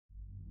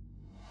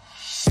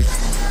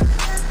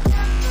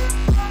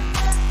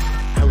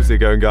it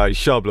going, guys?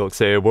 SharkBlox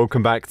here.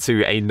 Welcome back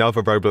to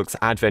another Roblox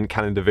Advent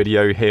Calendar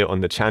video here on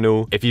the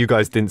channel. If you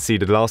guys didn't see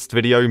the last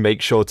video,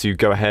 make sure to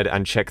go ahead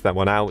and check that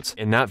one out.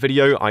 In that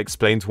video, I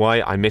explained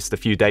why I missed a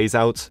few days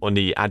out on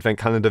the Advent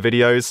Calendar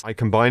videos. I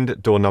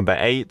combined door number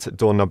 8,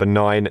 door number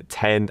 9,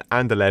 10,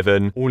 and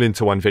 11 all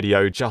into one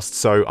video just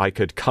so I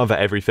could cover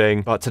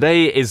everything. But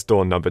today is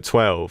door number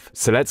 12.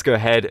 So let's go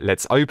ahead,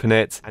 let's open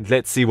it, and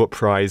let's see what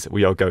prize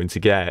we are going to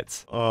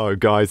get. Oh,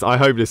 guys, I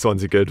hope this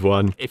one's a good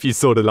one. If you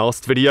saw the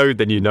last video,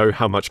 then you know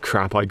how much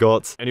crap I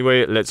got.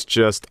 Anyway, let's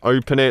just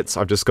open it.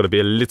 I've just got to be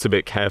a little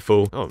bit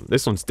careful. Oh,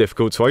 this one's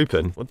difficult to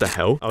open. What the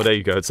hell? Oh, there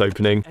you go. It's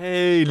opening.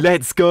 Hey,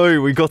 let's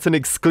go. We got an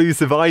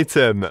exclusive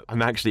item.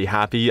 I'm actually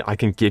happy I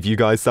can give you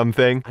guys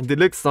something. And it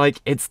looks like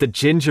it's the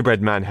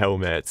gingerbread man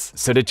helmet.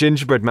 So the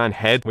gingerbread man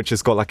head, which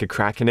has got like a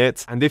crack in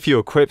it. And if you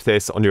equip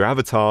this on your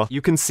avatar,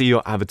 you can see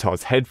your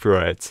avatar's head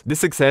through it.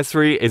 This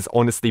accessory is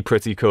honestly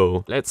pretty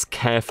cool. Let's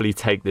carefully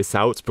take this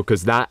out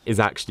because that is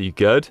actually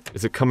good.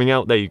 Is it coming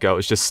out? There you go.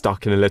 It's just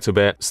stuck in a little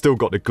bit. Still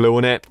got the glue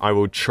on it. I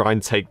will try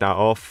and take that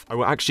off. I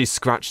will actually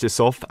scratch this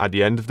off at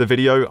the end of the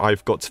video.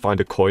 I've got to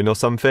find a coin or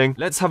something.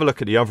 Let's have a look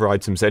at the other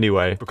items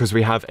anyway, because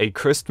we have a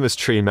Christmas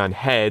tree man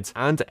head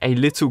and a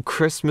little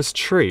Christmas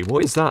tree.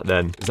 What is that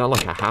then? Is that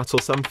like a hat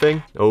or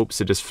something? Oops,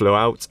 it just flew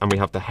out. And we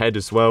have the head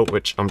as well,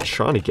 which I'm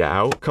trying to get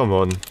out. Come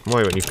on.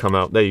 Why won't you come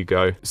out? There you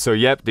go. So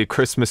yep, the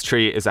Christmas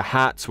tree is a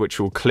hat which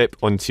will clip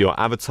onto your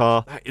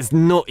avatar. That is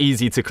not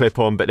easy to clip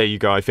on, but there you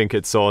go. I think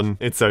it's on.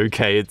 It's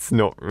okay. It's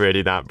not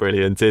really that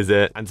brilliant, is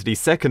it? And the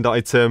second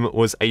item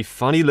was a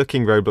funny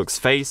looking Roblox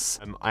face.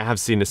 I have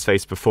seen this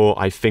face before.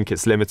 I think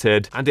it's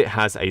limited and it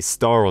has a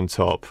star on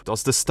top.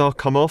 Does the star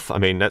come off? I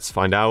mean, let's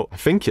find out. I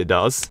think it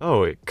does.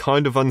 Oh, it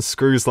kind of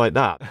unscrews like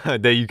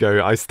that. There you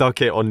go. I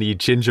stuck it on the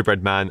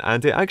gingerbread man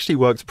and it actually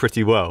worked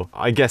pretty well.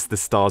 I guess the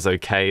star's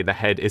okay. The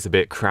head is a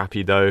bit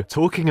crappy though.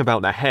 Talking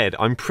about the head,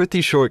 I'm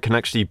pretty sure it can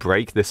actually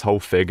break this whole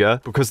figure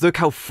because look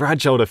how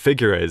fragile the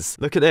figure is.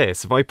 Look at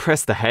this. If I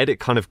press the head, it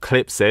kind of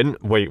clips in.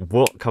 Wait,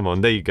 what? Come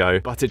on, there you go.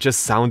 But it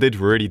just sounded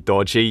really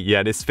dodgy.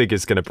 Yeah, this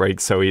figure's gonna break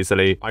so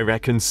easily. I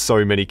reckon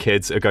so many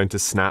kids are going to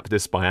snap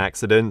this by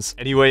accident.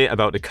 Anyway,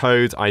 about the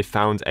code, I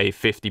found a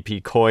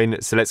 50p coin.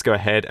 So let's go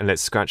ahead and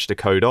let's scratch the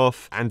code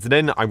off. And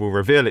then I will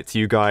reveal it to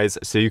you guys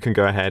so you can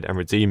go ahead and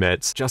redeem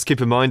it. Just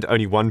keep in mind,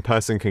 only one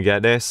person can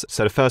get this.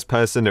 So the first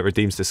person that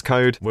redeems this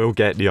code will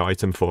get the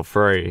item for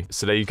free.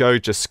 So there you go,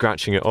 just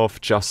scratching it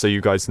off just so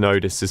you guys know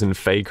this isn't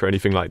fake or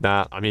anything like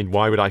that. I mean,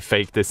 why would I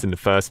fake this in the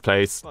first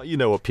place? Well, you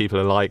know what people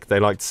are like. They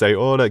like to say,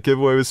 oh, that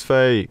giveaway was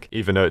fake,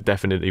 even though it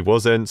definitely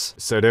wasn't.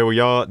 So there we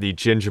are, the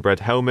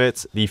gingerbread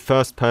helmet. The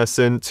first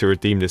person to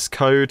redeem this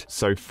code,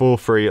 so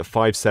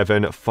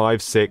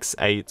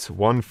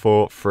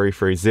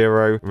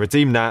 4357568143330.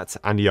 Redeem that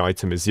and the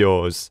item is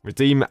yours.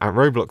 Redeem at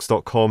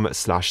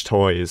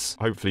roblox.com/toys.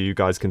 Hopefully you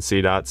guys can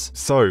see that.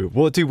 So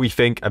what do we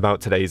think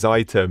about today's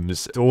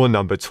items? Door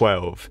number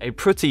 12. A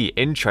pretty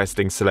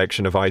interesting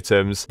selection of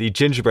items. The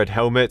gingerbread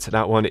helmet,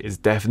 that one is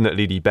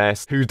definitely the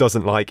best. Who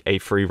doesn't like a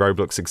free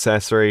Roblox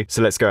accessory?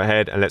 So let's go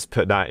ahead and let's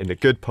put that in the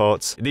good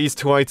pot. These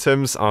two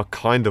items are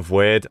kind of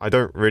weird. I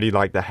don't really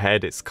like the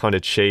head. It's kind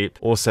of cheap.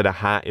 Also, the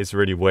hat is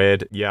really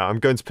weird. Yeah, I'm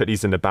going to put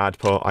these in the bad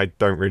pot. I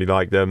don't really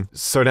like them.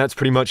 So that's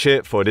pretty much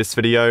it for this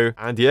video.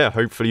 And yeah,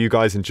 hopefully you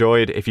guys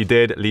enjoyed. If you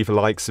did, leave a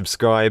like,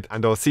 subscribe,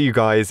 and I'll see you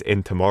guys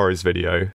in tomorrow's video.